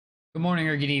Good morning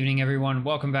or good evening, everyone.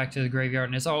 Welcome back to the Graveyard.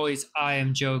 And as always, I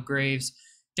am Joe Graves.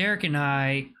 Derrick and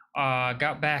I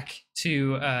got back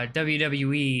to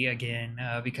WWE again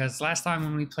because last time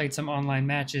when we played some online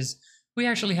matches, we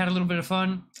actually had a little bit of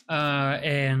fun.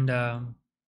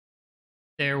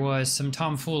 There was some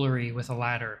tomfoolery with a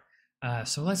ladder.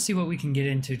 So let's see what we can get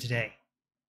into today.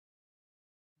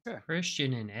 Okay.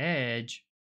 Christian and Edge.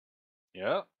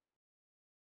 Yep.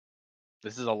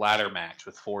 This is a ladder match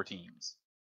with 4 teams.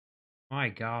 My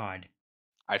God.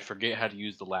 I forget how to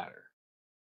use the ladder.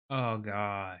 Oh,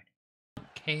 God. I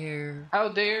don't care. How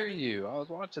dare you? I was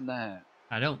watching that.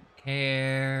 I don't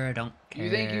care. I don't care. You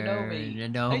think you know me? I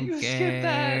don't And you care. skipped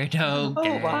that. Don't Oh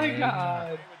care. my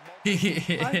God. I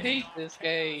hate this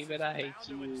game and I hate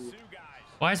you.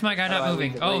 Why is my guy not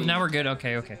moving? Oh, leave? now we're good.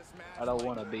 Okay, okay. I don't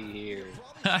want to be here.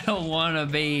 I don't want to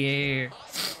be here.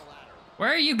 Where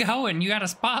are you going? You got a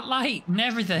spotlight and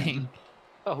everything.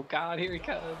 Oh God, here he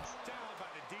comes.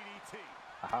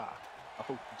 Aha.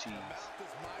 Oh jeez.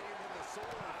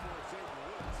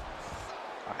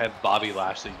 I have Bobby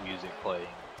Lashley's music playing.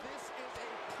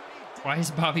 Why is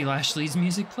Bobby Lashley's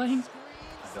music playing?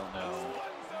 I don't know.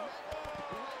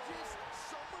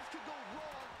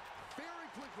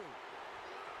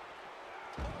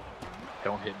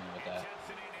 Don't hit me with that.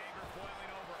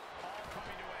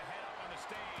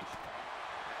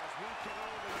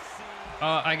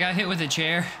 I got hit with a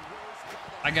chair.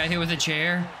 I got hit with a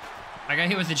chair. I got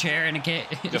hit with a chair and it can't.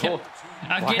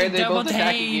 I'm Why getting are they double both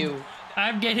attacking teamed. you?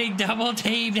 I'm getting double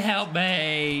teamed. Help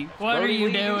me. What Brody are you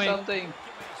Lee, do doing? something.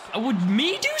 Would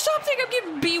me do something? I'm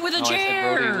getting beat with a No,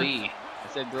 chair. I said Brody Lee.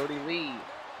 I said Brody Lee.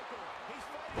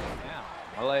 Ow,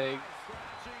 my leg.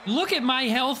 Look at my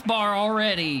health bar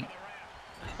already.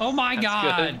 Oh my That's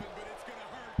God. good.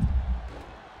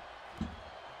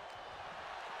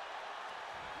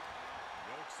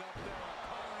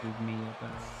 Give me a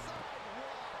bell.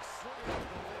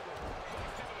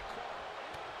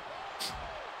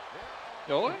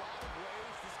 Joy?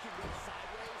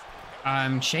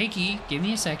 I'm shaky. Give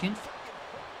me a second.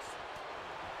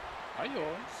 Hi,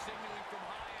 Joy.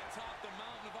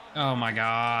 Oh my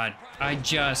God. I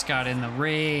just got in the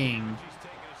ring.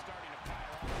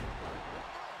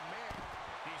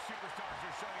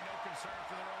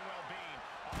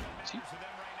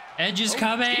 Edge is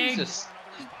coming. Jesus.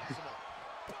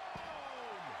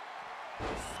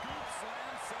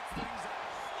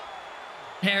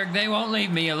 Derrick, they won't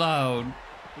leave me alone.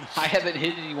 I haven't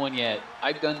hit anyone yet.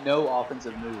 I've done no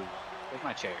offensive move. Where's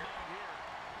my chair?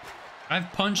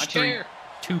 I've punched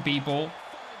two people.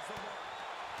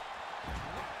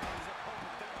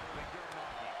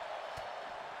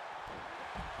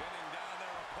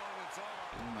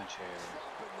 Where's my chair?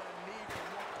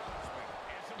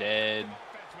 Dead.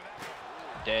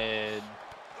 Dead.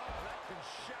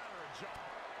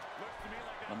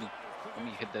 Let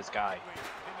me hit this guy.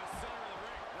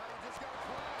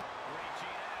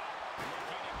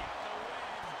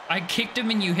 I kicked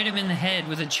him and you hit him in the head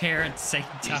with a chair at the same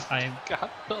time.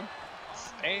 Got the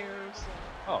stairs.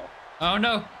 Oh. Oh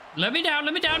no. Let me down,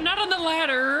 not on the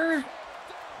ladder.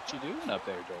 What you doing up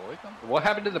there, Joey? What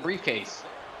happened to the briefcase?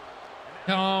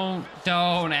 Don't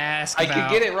ask I about.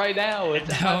 can get it right now.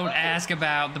 Don't ask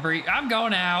about the brief. I'm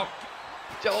going out.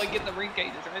 Joey, get the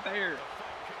briefcase. It's right there.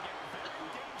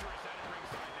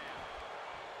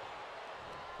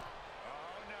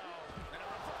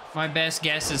 My best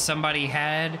guess is somebody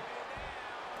had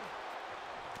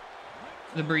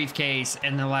the briefcase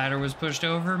and the ladder was pushed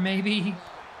over, maybe,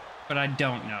 but I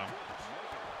don't know.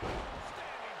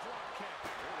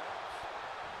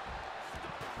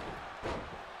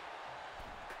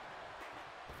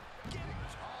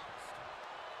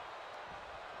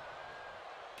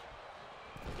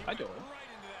 Hi, Joey.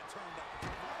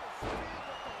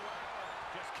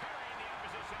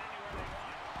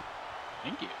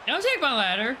 Thank you. Don't take my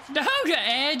ladder. No,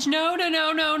 Edge. No.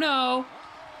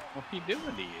 What are you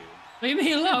doing to you? Leave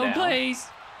me alone, please.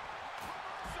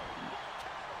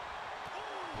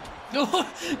 Oh,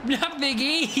 not Big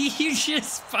E. You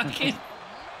just fucking...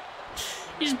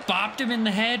 You just bopped him in the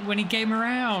head when he came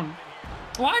around.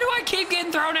 Why do I keep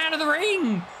getting thrown out of the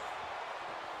ring?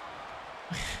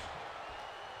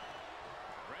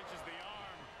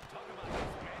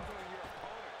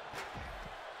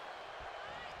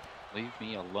 Leave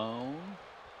me alone.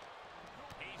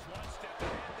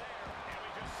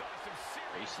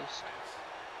 Racist.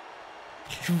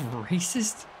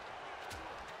 Racist?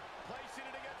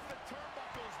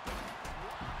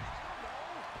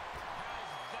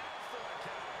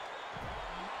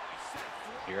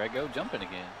 Here I go jumping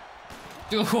again.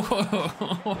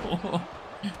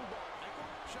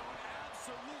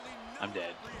 I'm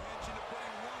dead.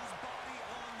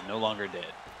 no longer dead.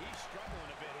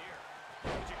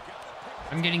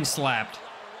 I'm getting slapped.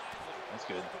 That's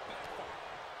good.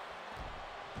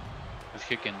 He's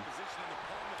kicking.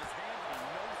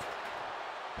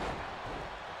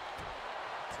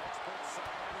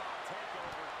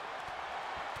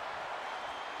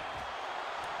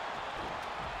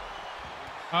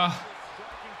 Oh,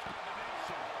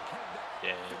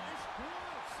 Dead.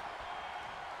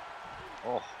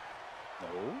 Oh.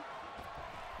 No.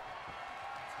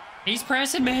 he's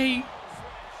pressing me.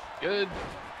 Good.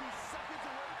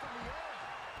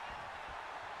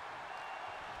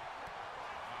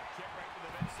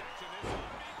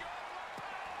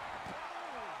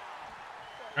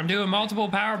 I'm doing multiple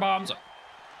power bombs.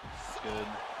 Good.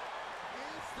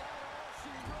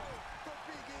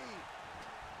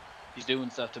 He's doing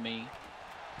stuff to me.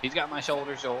 He's got my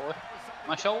shoulders, Joel.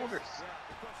 My shoulders.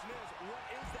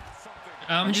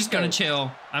 I'm just gonna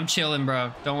chill. I'm chilling,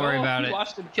 bro. Don't worry about it.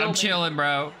 Watched him kill I'm me. chilling,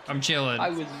 bro. I'm chilling. I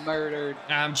was murdered.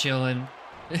 I'm chilling.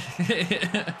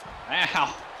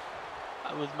 Ow.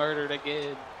 I was murdered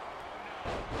again.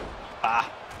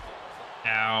 Ah.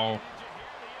 Ow.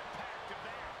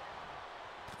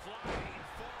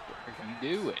 What are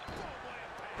you doing?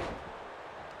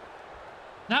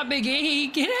 Not Big E.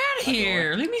 Get out of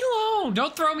here. Leave me alone.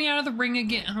 Don't throw me out of the ring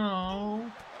again.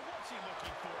 Oh.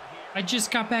 I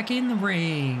just got back in the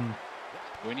ring.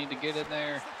 We need to get in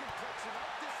there.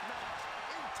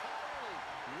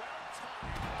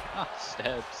 Ah,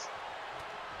 steps.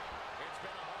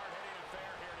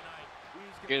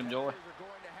 Get him, Joy.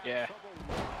 Yeah.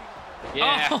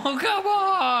 Yeah. Oh, come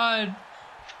on.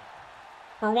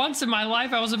 For once in my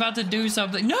life, I was about to do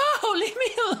something. No, leave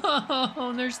me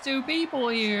alone. There's two people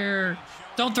here.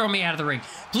 Don't throw me out of the ring.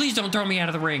 Please don't throw me out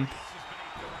of the ring.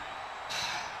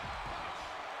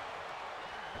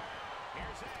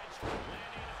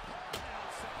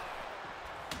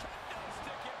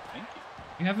 Thank you.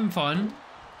 You having fun?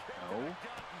 No.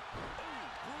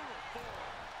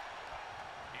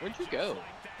 Where'd you go?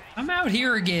 I'm out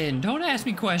here again. Don't ask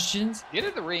me questions. Get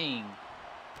in the ring.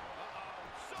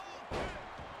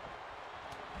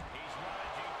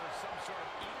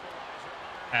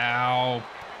 Ow.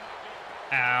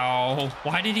 Ow.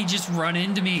 Why did he just run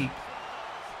into me?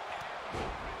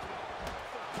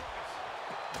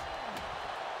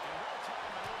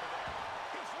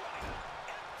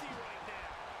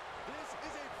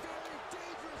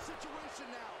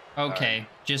 Okay,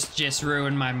 just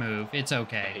ruin my move. It's I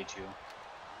okay. hate you.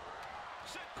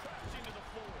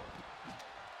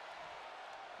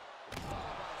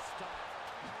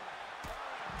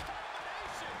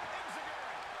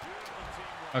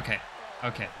 Okay,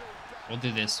 okay. We'll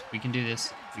do this. We can do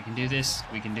this. We can do this.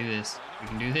 We can do this. We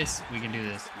can do this. We can do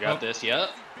this. You got this. Yep.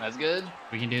 That's good.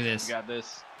 We can do this. You got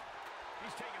this.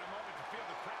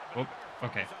 Oh,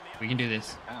 okay. We can do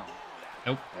this. Ow.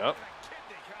 Nope. Yep.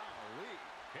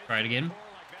 Try it again.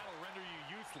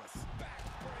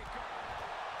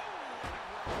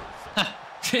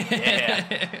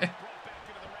 Yeah.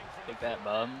 Take that,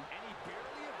 bum.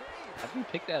 How do you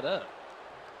pick that up?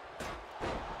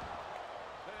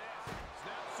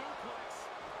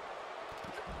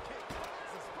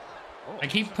 Oh. I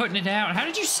keep putting it out. How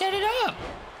did you set it up?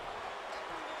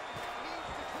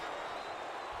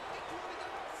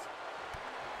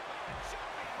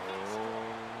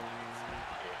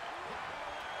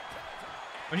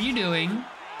 What are you doing?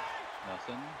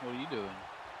 Nothing. What are you doing?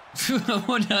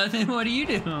 Nothing. What are you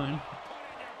doing?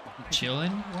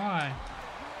 Chilling? Why?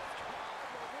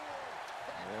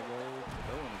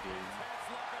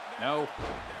 No.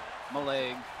 My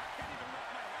leg.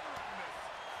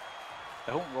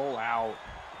 Don't roll out.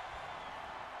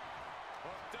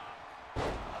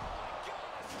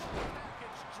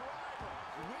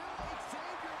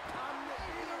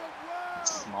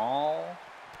 Small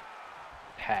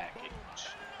package.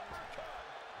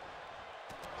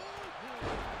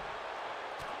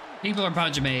 People are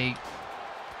punching me.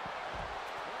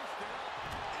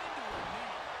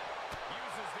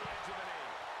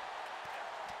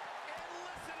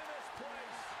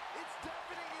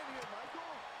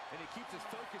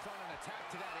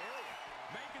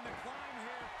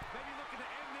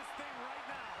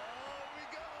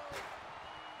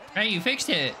 Hey, you fixed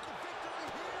it.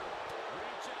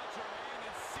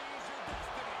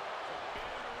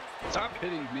 Stop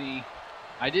hitting me.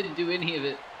 I didn't do any of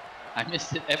it. I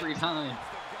missed it every time.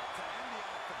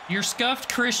 Your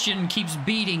scuffed Christian keeps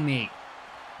beating me.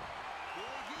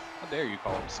 How dare you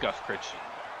call him Scuff Christian?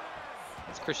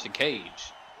 That's Christian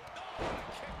Cage.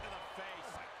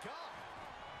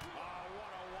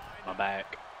 My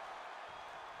back.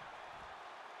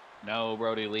 No,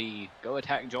 Brody Lee. Go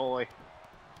attack Joy.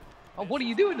 Oh, what are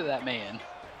you doing to that man?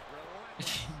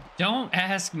 Don't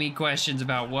ask me questions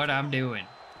about what I'm doing.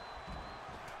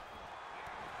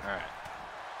 All right.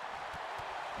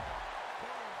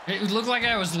 It looked like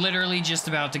I was literally just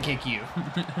about to kick you.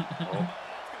 Oh.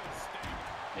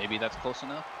 Maybe that's close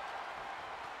enough.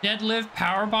 Deadlift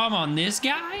powerbomb on this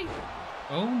guy?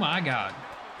 Oh my God.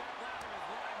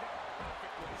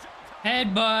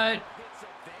 Headbutt.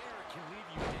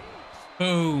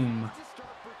 Boom.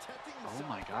 Oh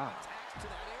my God.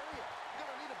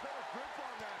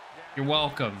 You're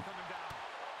welcome.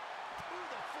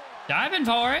 Diving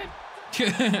for it.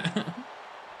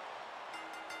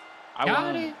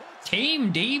 Got it.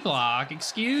 Team D block.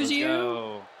 Excuse Let's you?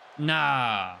 go.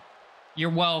 Nah. You're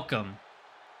welcome.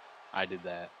 I did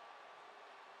that.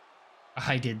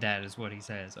 I did that is what he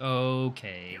says.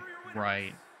 Okay.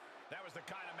 Right.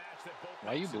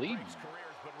 Why are you bleeding?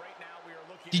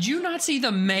 Did you not see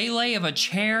the melee of a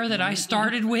chair that I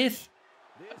started with?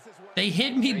 They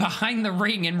hid me behind the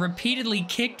ring and repeatedly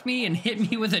kicked me and hit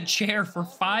me with a chair for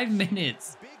 5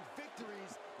 minutes.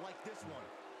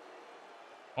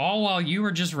 All while you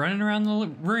were just running around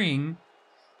the ring.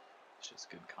 It's just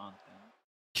good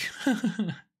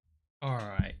content. All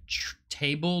right.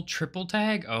 Table triple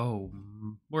tag? Oh,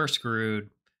 we're screwed.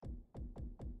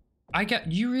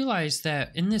 You realize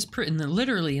that in this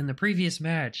literally in the previous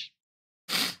match,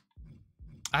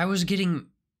 I was getting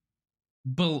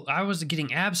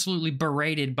absolutely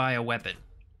berated by a weapon.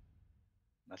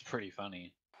 That's pretty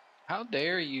funny. How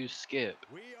dare you skip?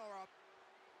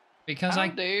 Because How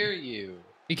dare you?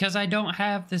 Because I don't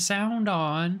have the sound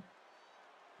on.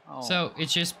 Oh, so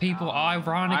it's just people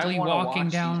ironically walking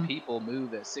down. These people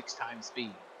move at 6 times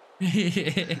speed.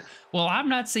 Well, I'm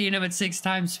not seeing them at 6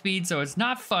 times speed, so it's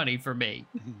not funny for me.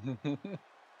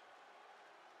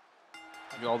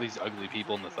 All these ugly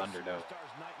people in the Thunderdome.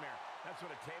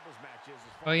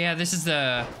 Oh yeah, this is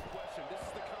the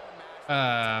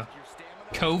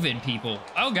COVID people.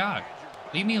 Oh God,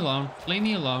 leave me alone. Leave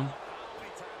me alone.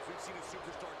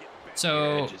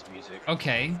 So,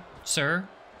 okay, sir,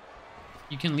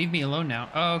 you can leave me alone now.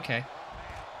 Oh, okay.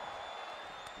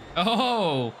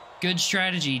 Oh, good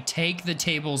strategy. Take the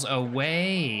tables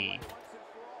away.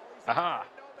 Aha!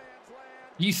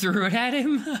 You threw it at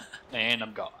him? And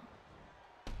I'm gone.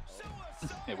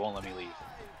 It won't let me leave.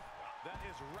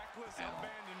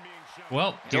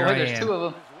 Well, here I am. There's 2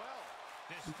 of them.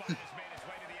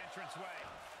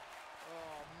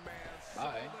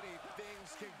 Bye.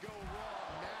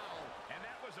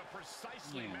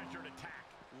 Precisely measured attack.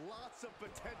 Lots of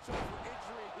potential for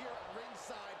injury here at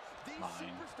ringside. These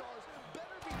superstars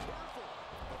better be careful.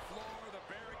 The floor, the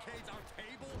barricades, our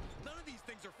table, none of these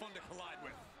things are fun to collide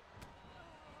with.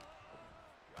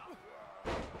 Oh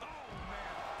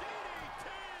man, DDT!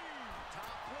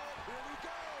 Top rope, here we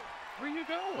go. Where are you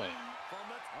going? From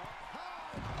the top.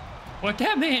 What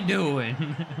that man doing?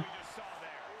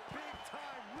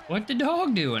 What the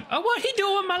dog doing? Oh, what he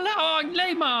doing, my dog?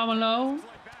 Lay mom alone.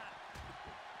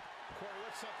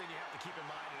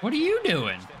 What are you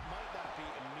doing?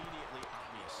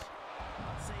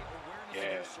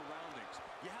 Yeah.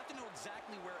 You have to know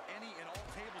exactly where any and all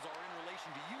tables are in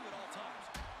relation to you at all times.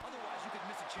 Otherwise, you could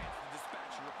miss a chance to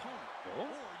dispatch your opponent. Or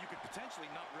you could potentially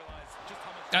not realize just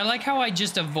how much... I like how I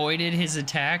just avoided his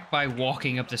attack by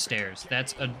walking up the stairs.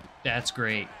 That's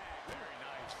great.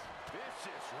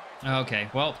 Okay,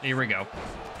 well, here we go.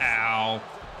 Ow.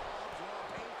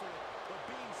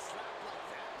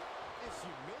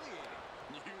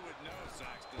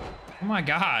 Oh my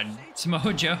God,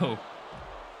 Samoa Joe.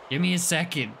 Give me a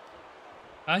second.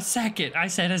 A second. I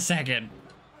said a second.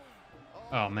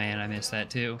 Oh man, I missed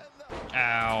that too.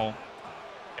 Ow.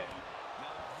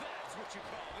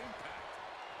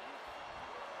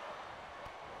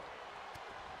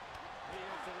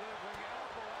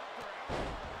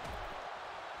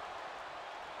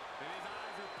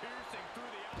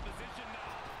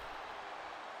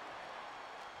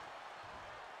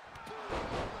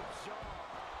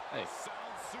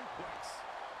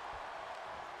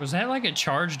 Was that like a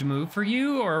charged move for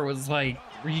you, or were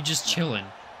you just chilling?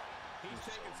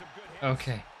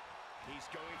 Okay.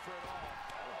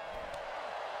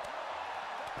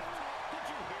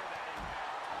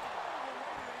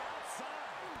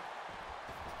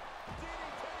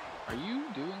 Are you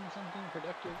doing something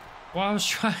productive? Well, I was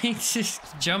trying to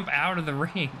jump out of the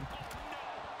ring.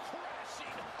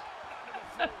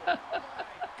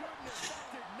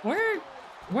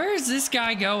 Where is this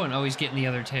guy going? Oh, he's getting the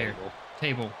other table.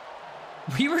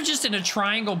 We were just in a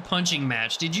triangle punching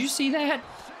match. Did you see that?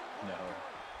 No.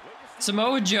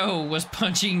 Samoa Joe was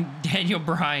punching Daniel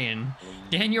Bryan.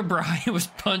 Daniel Bryan was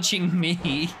punching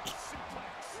me.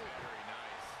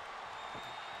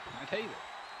 My table.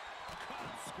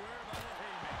 Caught square by the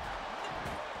haymaker.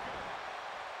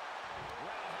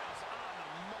 Roundhouse on the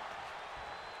mark.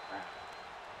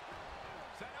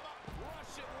 Set him up.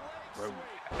 Russian leg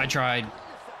sweep. I tried.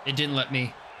 It didn't let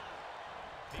me.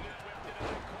 He got whipped into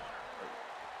the corner.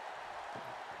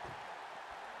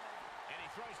 And he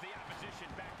throws the opposition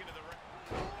back into the ring.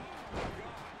 Oh,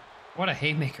 God. What a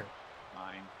haymaker.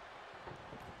 Mine.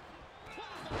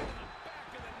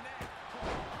 Back of the neck.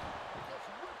 Just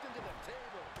whipped into the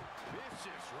table.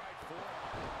 Vicious right foot.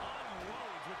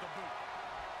 Unloads with the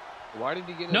boot. Why did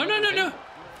he get No, no, another no, no. table?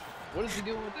 What is he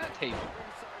doing with that table?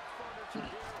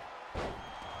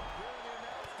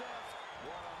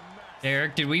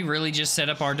 Derek, did we really just set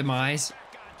up our demise?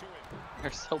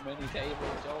 There's so many tables,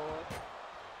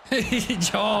 Joy.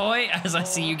 Joy, as I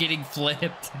see you getting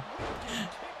flipped.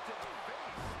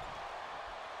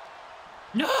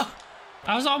 No!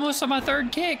 I was almost on my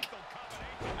third kick.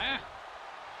 Ah.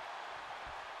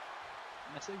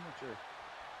 My signature.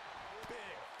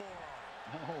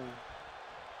 No.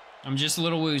 I'm just a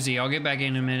little woozy. I'll get back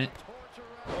in a minute.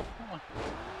 Oh, come on.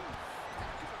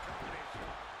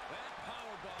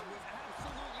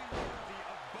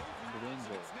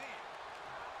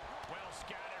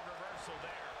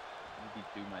 Maybe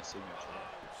do my signature.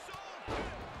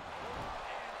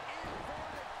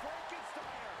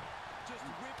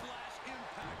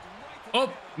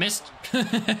 Oh, missed. Ow.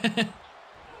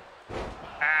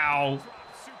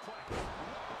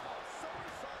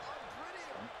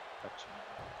 Touch me.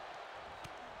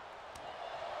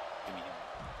 Give me him.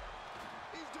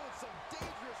 He's doing some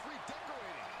dangerous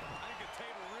redecorating. I think a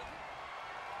table really.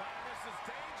 This is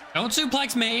dangerous. Don't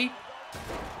suplex me.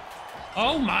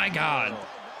 Oh my God.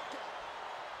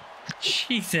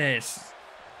 Jesus.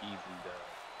 Easy dub.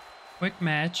 Quick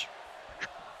match.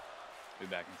 Be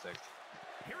back in 6.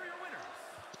 Here are your winners.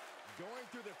 Going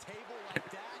through the table like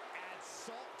that adds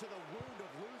salt to the wound of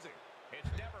losing.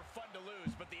 It's never fun to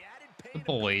lose, but the added pain The of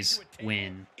going boys to a table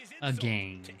win is a insult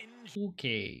game. to injury.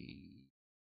 Okay.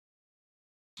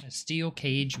 A steel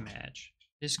cage match.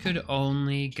 This could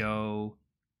only go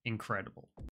incredible.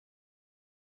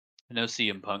 I know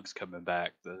CM Punk's coming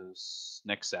back this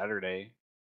next Saturday.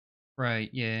 Right,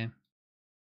 yeah.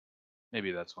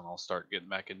 Maybe that's when I'll start getting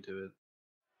back into it.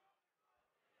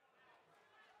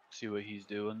 See what he's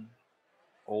doing.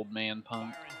 Old man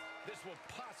Punk. Byron, this will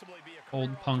possibly be a Old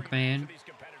career-altering punk match man. for these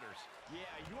competitors. Yeah,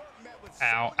 you are met with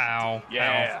Ow, so many ow, dangers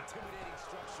Yeah. and intimidating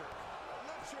structure. I'm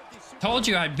not sure if these super- Told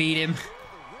you I'd beat him. the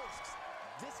risks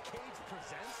this cage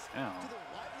presents Ow. to their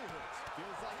livelihoods.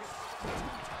 Feels like it's too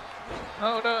tight.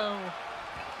 Oh no!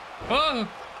 Oh!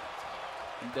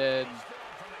 I'm dead.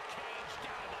 From the cage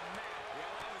down to the mat. Yeah,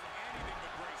 that was anything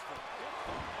but graceful.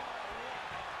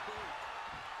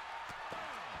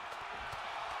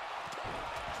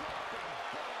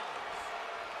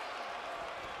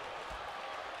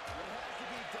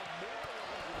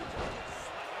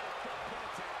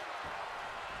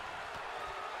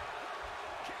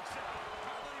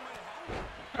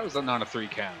 That was not a 3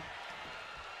 count.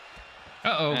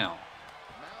 Uh-oh. Now.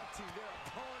 Mounting their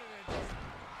opponent and just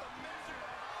the measure of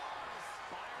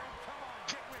Byron, come on,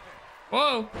 get with it.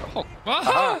 Whoa!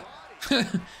 Whoa!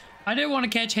 I didn't want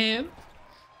to catch him.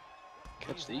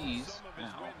 Catch these.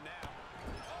 Ow.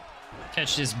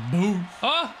 Catch this boot.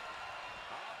 Oh!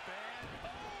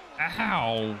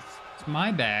 Ow. It's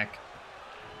my back.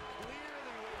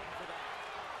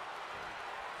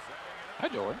 Hi,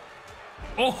 Joy.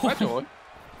 Oh! Hi, Joy.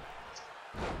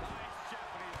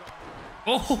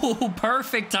 Oh,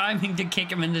 perfect timing to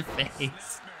kick him in the face. Could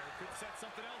set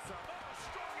something else up.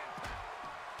 Strong impact.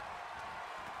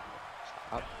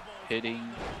 Stop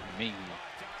hitting me.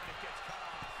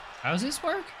 How does this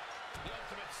work?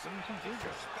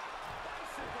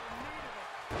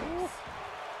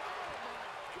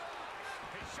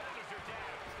 His shoulders are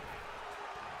down.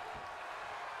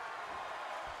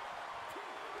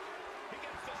 He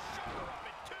gets the shoulder up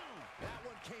at 2. That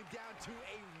one came down to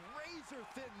a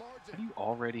razor-thin How margin. do you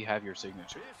already have your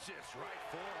signature? Vicious right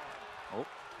forearm. Oh.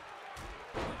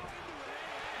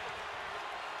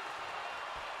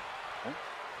 Oh.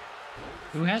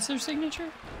 Who has their signature?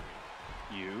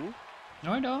 You?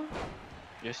 No, I don't.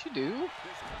 Yes, you do. This crowd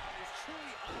is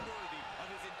truly unworthy of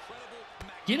his incredible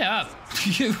Get up.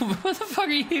 What the fuck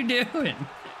are you doing?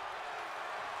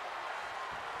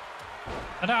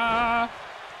 Ta-da! He's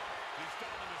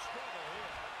starting to struggle here.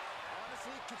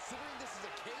 Honestly, considering this is a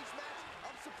cage match,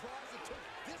 I'm surprised it took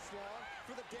this long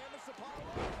for the damage to pile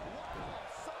up. Wow,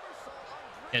 somersault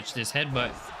on Catch this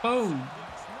headbutt. Boom!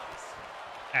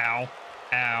 Ow.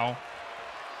 Ow.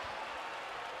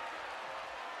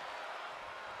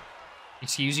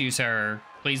 Excuse you, sir.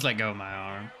 Please let go of my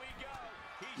arm.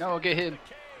 No, get him.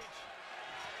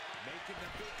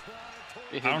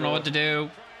 Get him, I don't know what to do.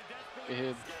 Get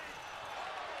him.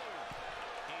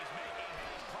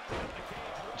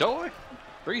 Joy.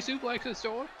 3 suplexes,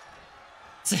 Joy.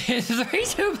 3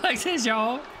 suplexes,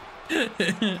 y'all.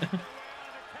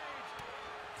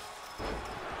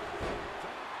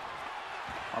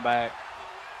 I'm back.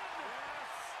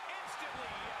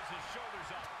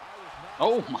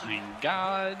 Oh my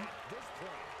God.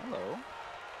 Hello.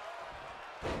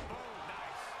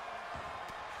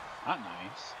 Not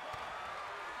nice.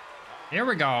 Here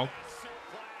we go.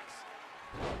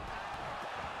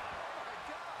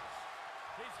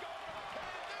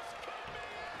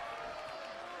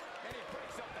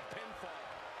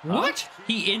 What?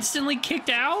 He instantly kicked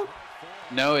out?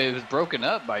 No, it was broken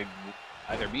up by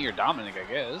either me or Dominic,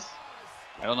 I guess.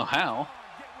 I don't know how.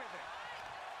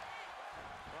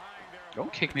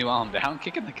 Don't kick me while I'm down.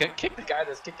 Kick the guy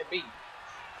that's kicking me.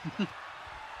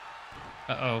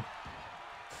 Uh-oh.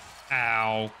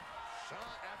 Ow.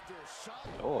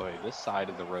 Boy, this side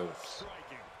of the ropes.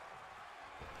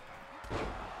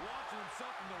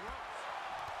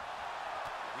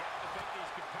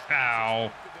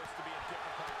 Ow.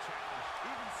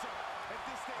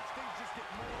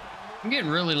 I'm getting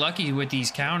really lucky with these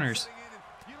counters.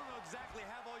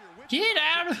 Get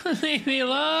out of leave me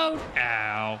alone.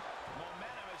 Ow.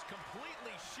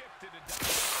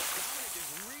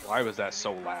 Why was that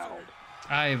so loud?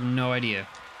 I have no idea.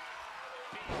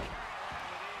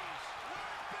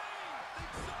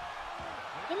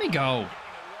 Let me go.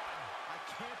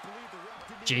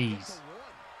 Jeez.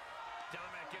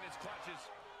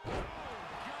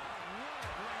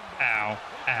 Ow.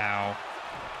 Ow.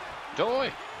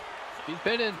 Joy! He's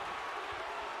pinning.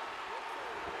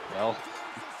 Well,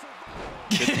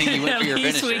 good thing you went for your At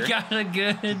least finisher. we got a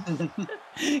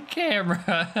good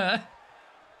camera.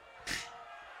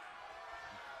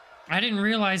 I didn't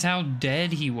realize how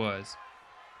dead he was.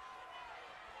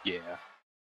 Yeah.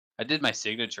 I did my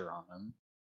signature on him.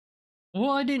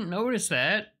 Well, I didn't notice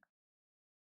that.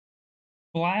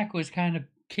 Black was kind of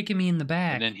kicking me in the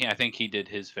back. And then I think he did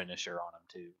his finisher on him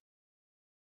too.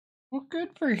 Well, good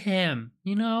for him,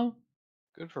 you know?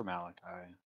 Good for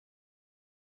Malachi.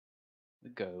 The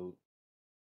GOAT.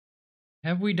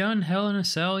 Have we done Hell in a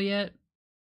Cell yet?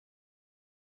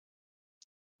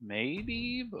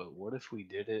 Maybe, but what if we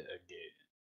did it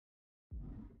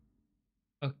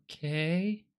again?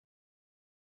 Okay.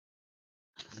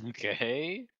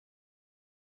 Okay.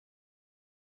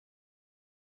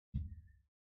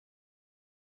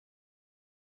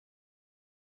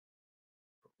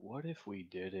 What if we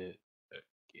did it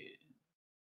again?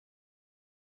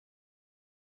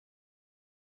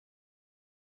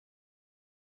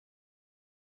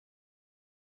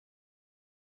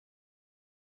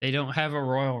 They don't have a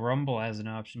Royal Rumble as an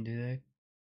option, do they?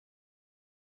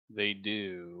 They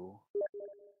do.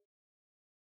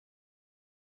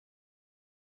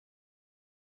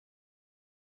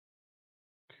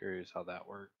 Curious how that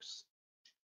works.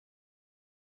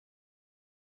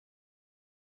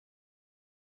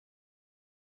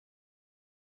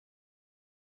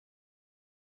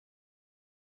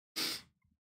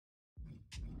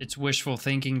 It's wishful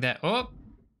thinking that, oh,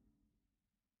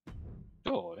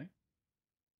 Joy.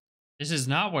 this is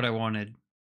not what I wanted.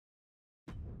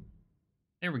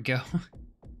 There we go.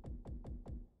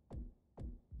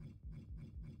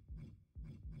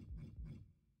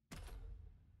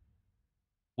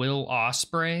 Will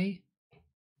Ospreay?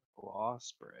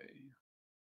 Osprey.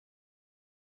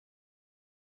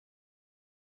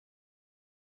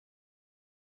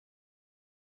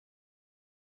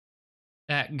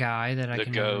 That guy that I The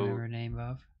can never GOAT. remember the name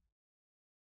of.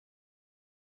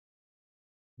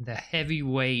 The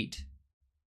heavyweight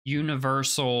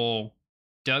Universal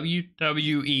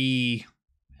WWE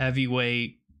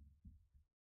heavyweight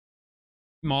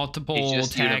multiple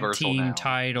just tag Universal team now.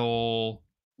 title.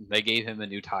 They gave him a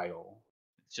new title.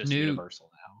 It's just New-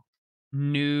 Universal now.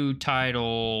 New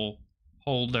title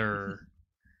holder.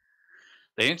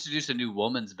 They introduced a new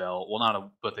woman's belt. Well, not a,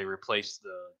 but they replaced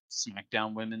the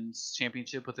SmackDown Women's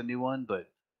Championship with a new one. But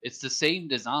it's the same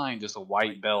design, just a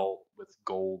white belt with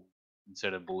gold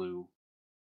instead of blue.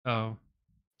 Oh.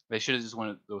 They should have just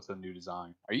went with a new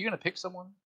design. Are you gonna pick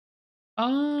someone?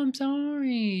 I'm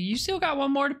sorry. You still got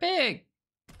one more to pick.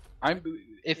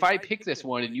 If I pick this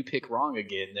one and you pick wrong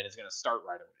again, then it's gonna start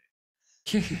right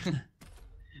away.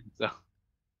 So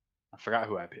I forgot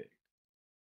who I picked.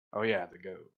 Oh yeah, the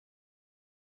GOAT.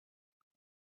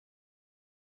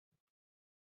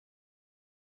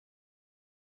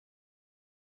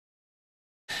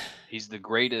 He's the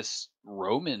greatest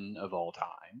Roman of all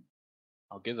time.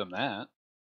 I'll give him that.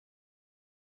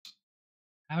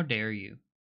 How dare you?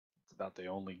 It's about the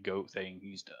only GOAT thing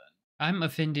he's done. I'm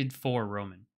offended for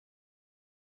Roman.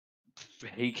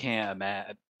 He can't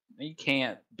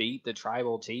beat the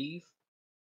tribal chief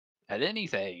at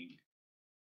anything.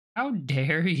 How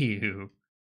dare you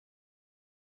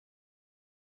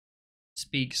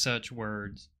speak such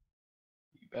words?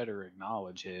 You better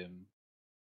acknowledge him.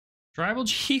 Tribal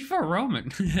chief or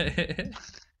Roman?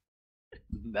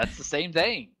 That's the same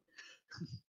thing.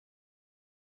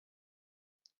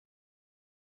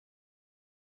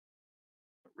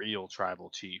 Real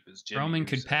tribal chief is Jimmy Roman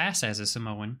could Uso. pass as a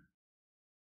Samoan.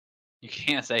 You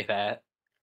can't say that.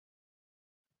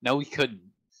 No, he couldn't.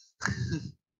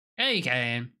 Yeah, you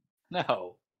can.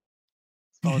 No.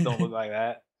 Samoans don't look like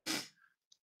that.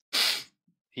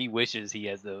 He wishes he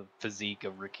has the physique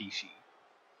of Rikishi.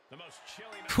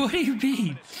 What do you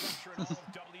mean?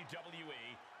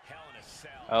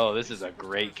 Oh, this is a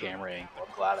great camera angle.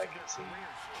 I'm glad I can see.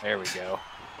 There we go.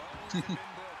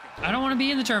 I don't want to be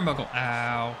in the turnbuckle.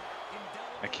 Ow.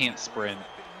 I can't sprint.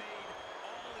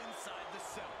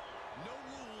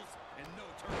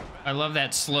 I love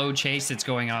that slow chase that's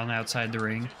going on outside the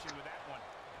ring.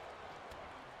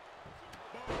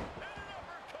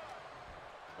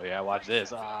 Oh yeah, watch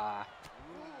this. Ah.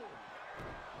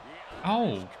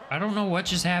 Oh, I don't know what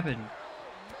just happened.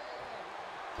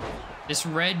 This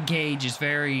red gauge is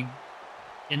very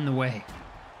in the way.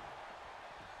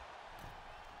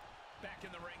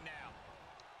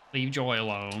 Leave Joy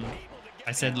alone.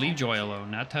 I said leave Joy alone,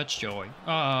 not touch Joy.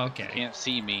 Oh, okay. You can't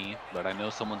see me, but I know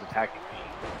someone's attacking me.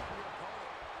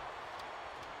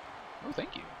 Oh,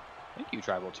 thank you. Thank you,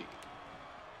 Tribal Chief.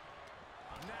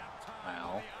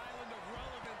 Wow.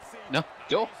 No,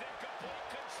 go.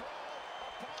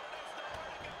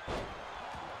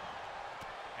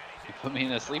 You put me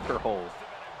in a sleeper hole.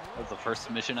 That's the first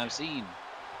submission I've seen.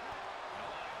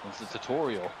 It's a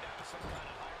tutorial.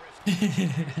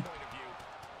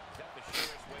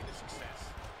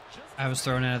 I was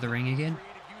thrown out of the ring again.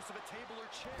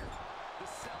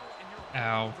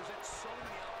 Ow.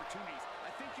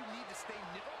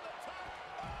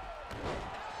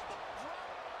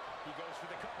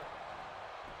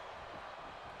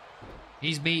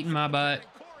 He's beating my butt.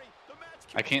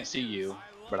 I can't see you,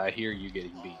 but I hear you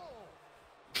getting beat.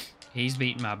 He's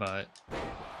beating my butt.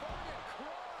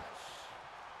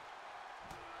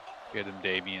 Get him,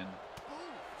 Damien.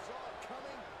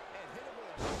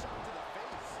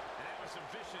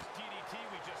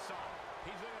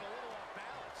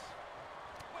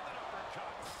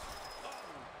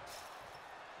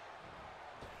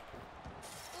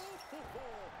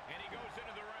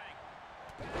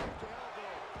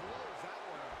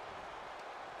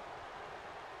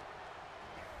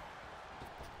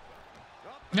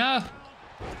 No!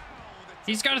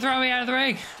 He's gonna throw me out of the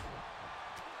ring!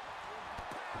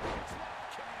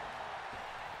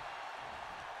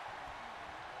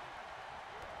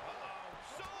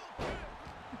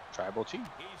 Tribal Chief.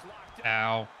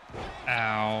 Ow.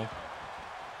 Ow.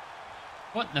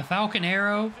 What in the Falcon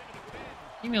Arrow?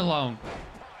 Leave me alone.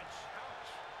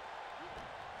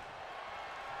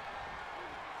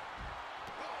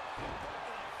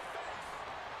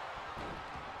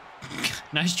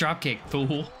 Nice dropkick,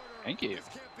 fool. Thank you.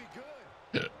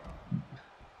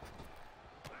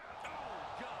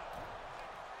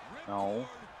 No.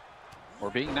 We're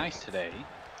being nice today.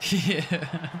 Yeah.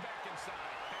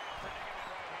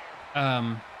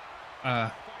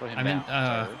 Put him I mean,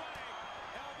 down, sir.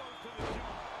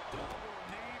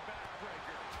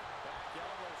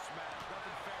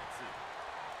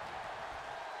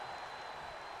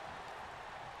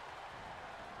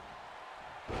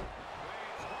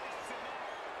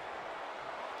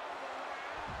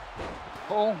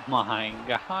 Oh my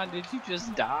god, did you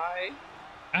just die?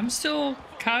 I'm still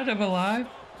kind of alive,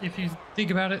 if you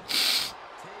think about it.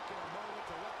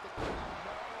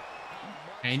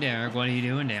 Hey, Derek, what are you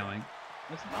doing, darling?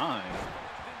 That's mine.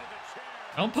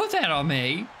 Don't put that on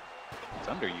me. It's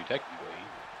under you, technically.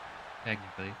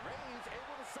 Technically.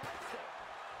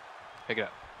 Pick it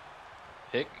up.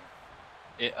 Pick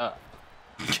it up.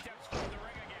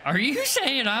 Are you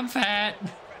saying I'm fat?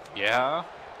 Yeah?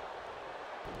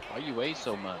 Why you weigh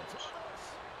so much?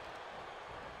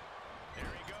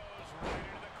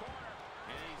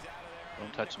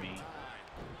 Don't touch me.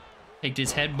 Take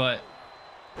this headbutt.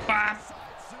 Bop.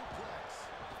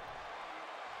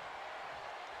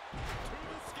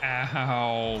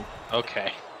 Ow.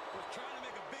 Okay.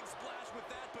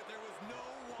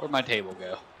 Where'd my table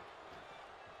go?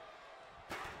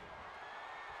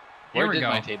 Here Where we did go.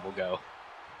 my table go?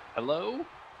 Hello?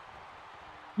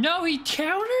 No, he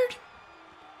countered?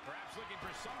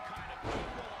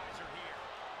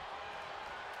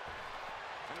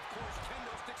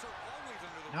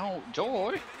 No,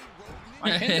 Joy.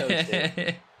 My kendo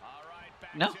stick.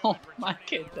 No, my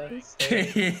kendo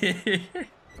stick.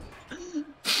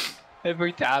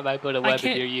 Every time I put a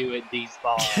weapon near you, it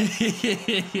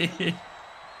despawns.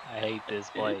 I hate this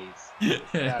place.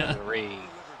 Get out of the ring.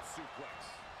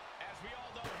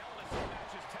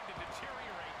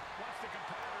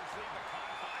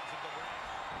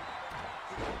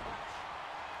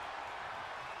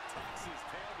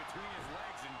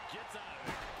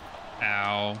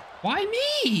 Ow. Why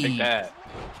me? Take that.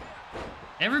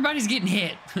 Everybody's getting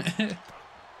hit.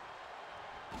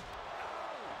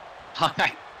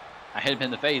 I hit him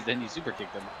in the face, then you super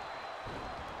kicked him.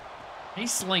 He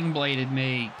sling bladed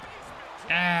me.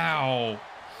 Ow.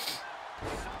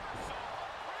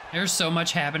 There's so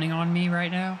much happening on me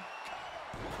right now.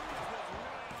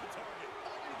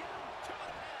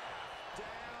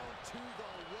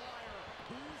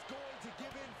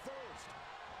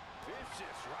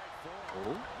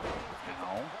 Oh,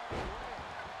 ow.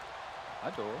 I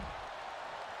door. Well,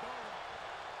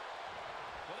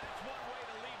 that's one way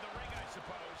to leave the ring, I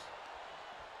suppose.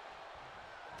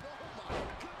 Oh my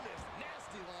goodness,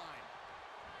 nasty line.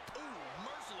 Ooh,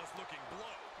 merciless looking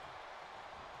blow.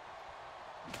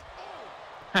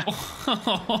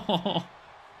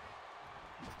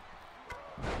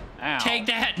 Ow. Take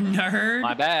that, nerd.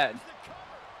 My bad.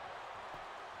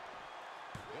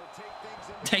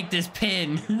 Take this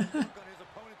pin.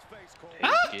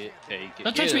 Take it.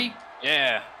 Don't touch me.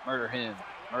 Yeah, murder him.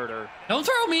 Murder. Don't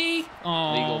throw me.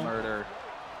 Oh. Legal murder.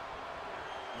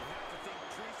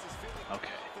 Okay.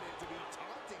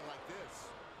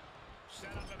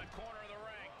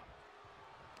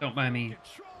 Don't mind me.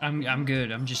 I'm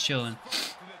good. I'm just chilling.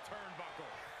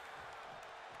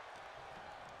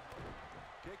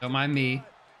 Don't mind me.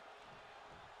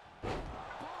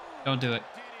 Don't do it.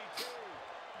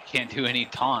 I can't do any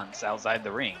taunts outside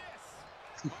the ring.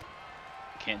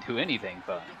 Can't do anything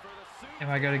fun.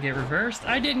 Am I gonna get reversed?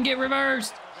 I didn't get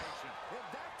reversed.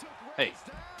 Hey,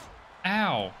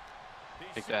 Ow.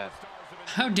 take that.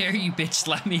 How dare you bitch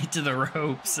slap me into the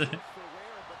ropes?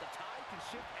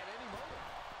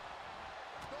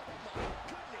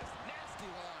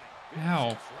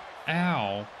 Ow.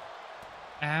 Ow.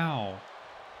 Ow.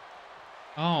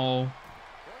 Oh.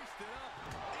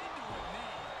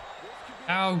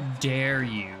 How dare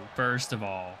you, first of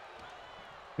all.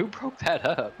 Who broke that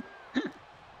up?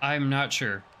 I'm not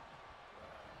sure.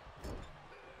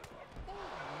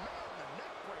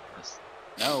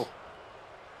 No.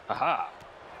 Aha.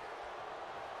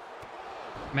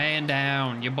 Man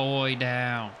down, your boy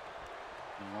down.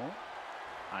 No.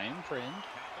 I am friend.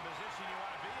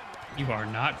 You are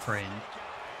not friend.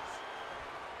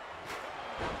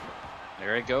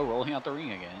 There I go, rolling out the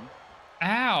ring again.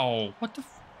 Ow. What the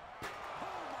f—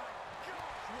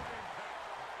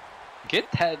 Get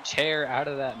that chair out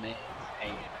of that man's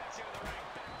hands.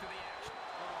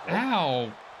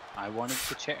 Ow. I wanted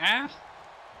the chair. Ah!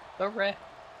 The ref.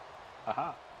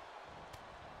 Aha.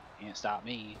 Can't stop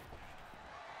me.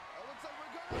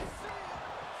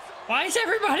 Why is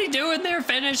everybody doing their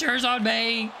finishers on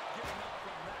me?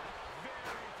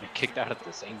 I kicked out at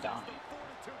the same time.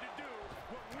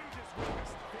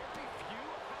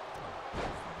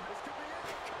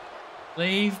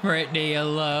 Leave Brittany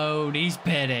alone. He's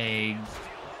pitting.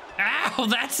 Ow,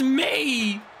 that's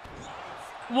me.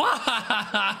 Why?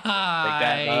 Take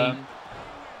that, bum.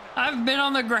 I've been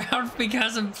on the ground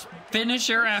because of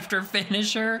finisher after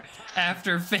finisher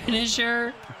after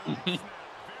finisher.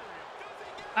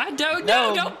 I don't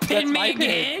know. No, Don't pin that's me my pin.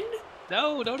 again.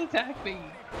 No, don't attack me.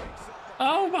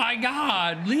 Oh my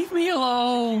God. Leave me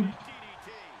alone.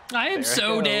 I am There I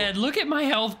so go. dead. Look at my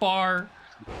health bar.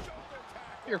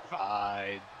 You're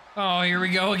fine. Oh, here we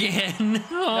go again.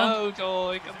 Oh. No,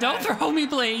 Joy. Come Don't back. throw me,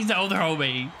 please. Don't throw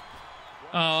me.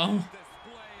 Oh.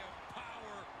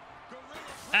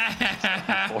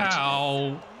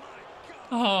 Ow.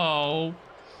 Oh.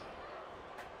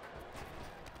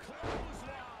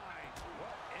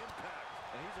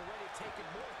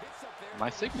 My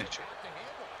signature.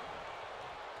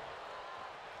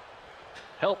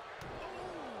 Help.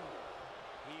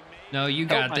 No, you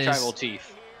Help got my this. tribal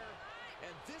chief.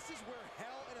 And this is where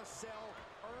Hell in a Cell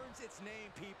earns its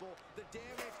name, people. The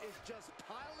damage is just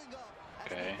piling up.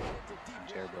 As Okay. we get into deep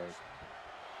Chair waters. broke.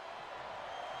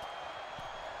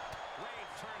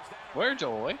 Reigns turns that Where,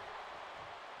 Joy?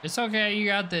 It's okay. You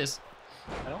got this.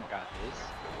 I don't got this.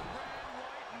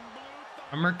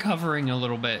 I'm recovering a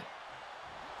little bit.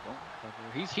 Don't cover.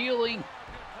 He's healing.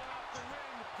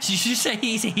 Did you say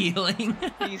he's healing?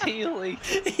 He's healing.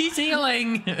 He's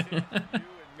healing.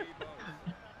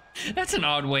 That's an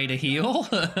odd way to heal.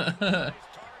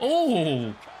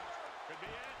 Oh.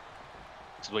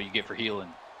 This is what you get for healing.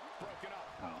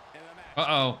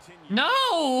 Uh-oh.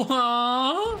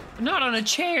 No! Not on a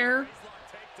chair.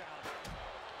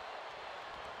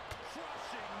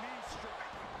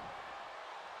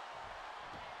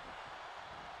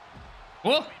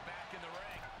 Whoa.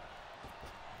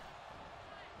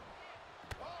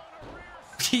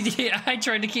 I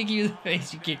tried to kick you in the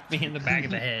face. You kicked me in the back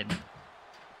of the head.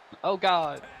 Oh,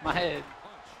 God. My head.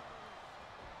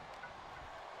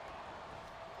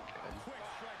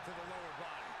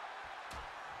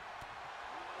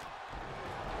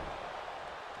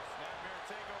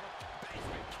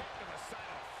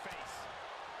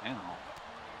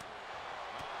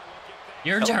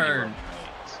 Your turn.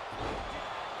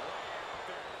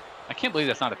 I can't believe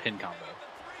that's not a pin combo.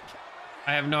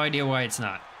 I have no idea why it's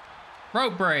not.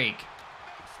 Rope break.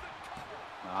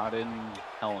 Not in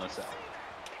Hell in a Cell.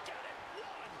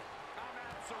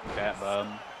 Fat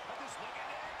bum.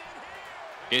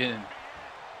 Get in.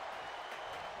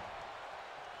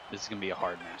 This is going to be a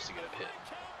hard match to get a pin.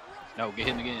 No, get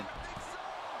him again.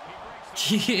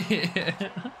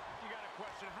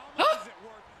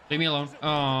 Leave me alone.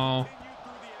 Oh.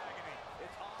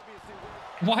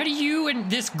 Why do you and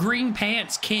this green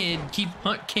pants kid keep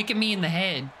kicking me in the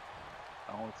head?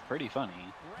 Oh, it's pretty funny.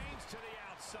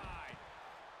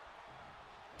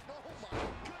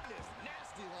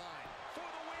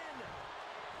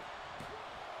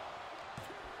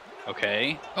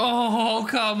 Okay. Oh,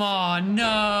 come on.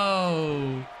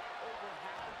 No.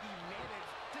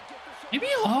 Leave me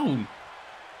alone.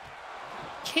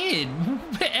 Kid,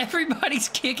 everybody's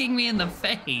kicking me in the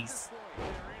face.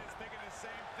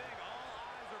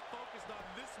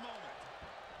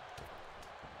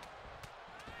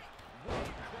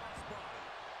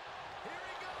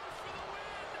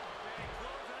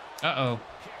 Uh-oh.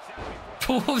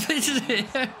 This is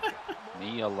it.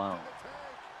 Me alone.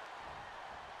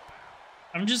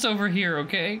 I'm just over here,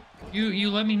 okay? You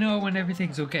let me know when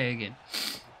everything's okay again.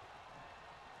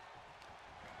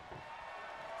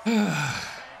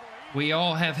 We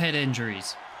all have head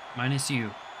injuries. Minus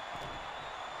you.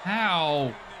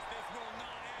 How?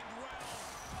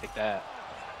 Take that.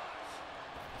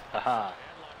 Haha.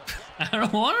 I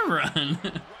don't want to run.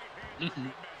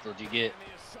 That's what you get.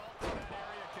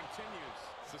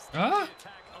 Huh?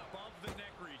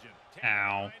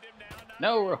 Ow.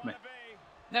 No, Roman.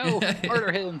 No,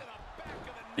 murder him.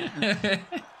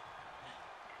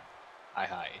 I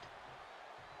hide.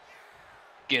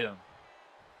 Get him.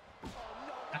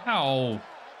 Ow.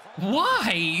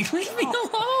 Why? Leave me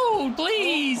alone,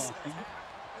 please.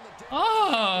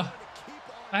 Oh.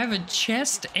 I have a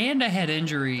chest and a head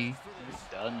injury.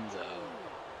 Dunzo.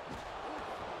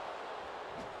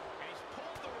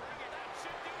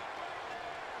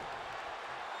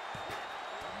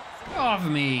 Get off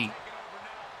of me.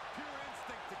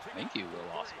 Thank you,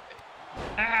 Will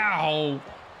Ospreay. Ow.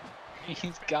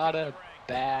 He's got a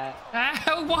bat.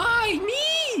 Ow, why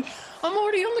me? I'm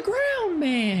already on the ground,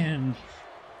 man.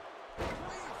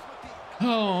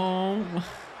 Oh.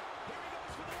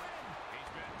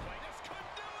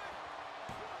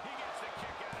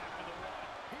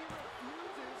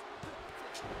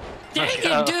 Dang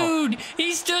it, dude!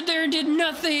 He stood there and did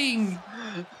nothing!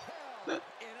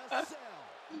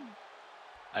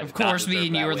 Of course, me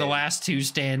and you were the last two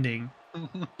standing.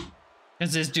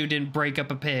 Because this dude didn't break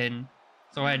up a pin.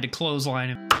 So I had to clothesline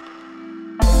him.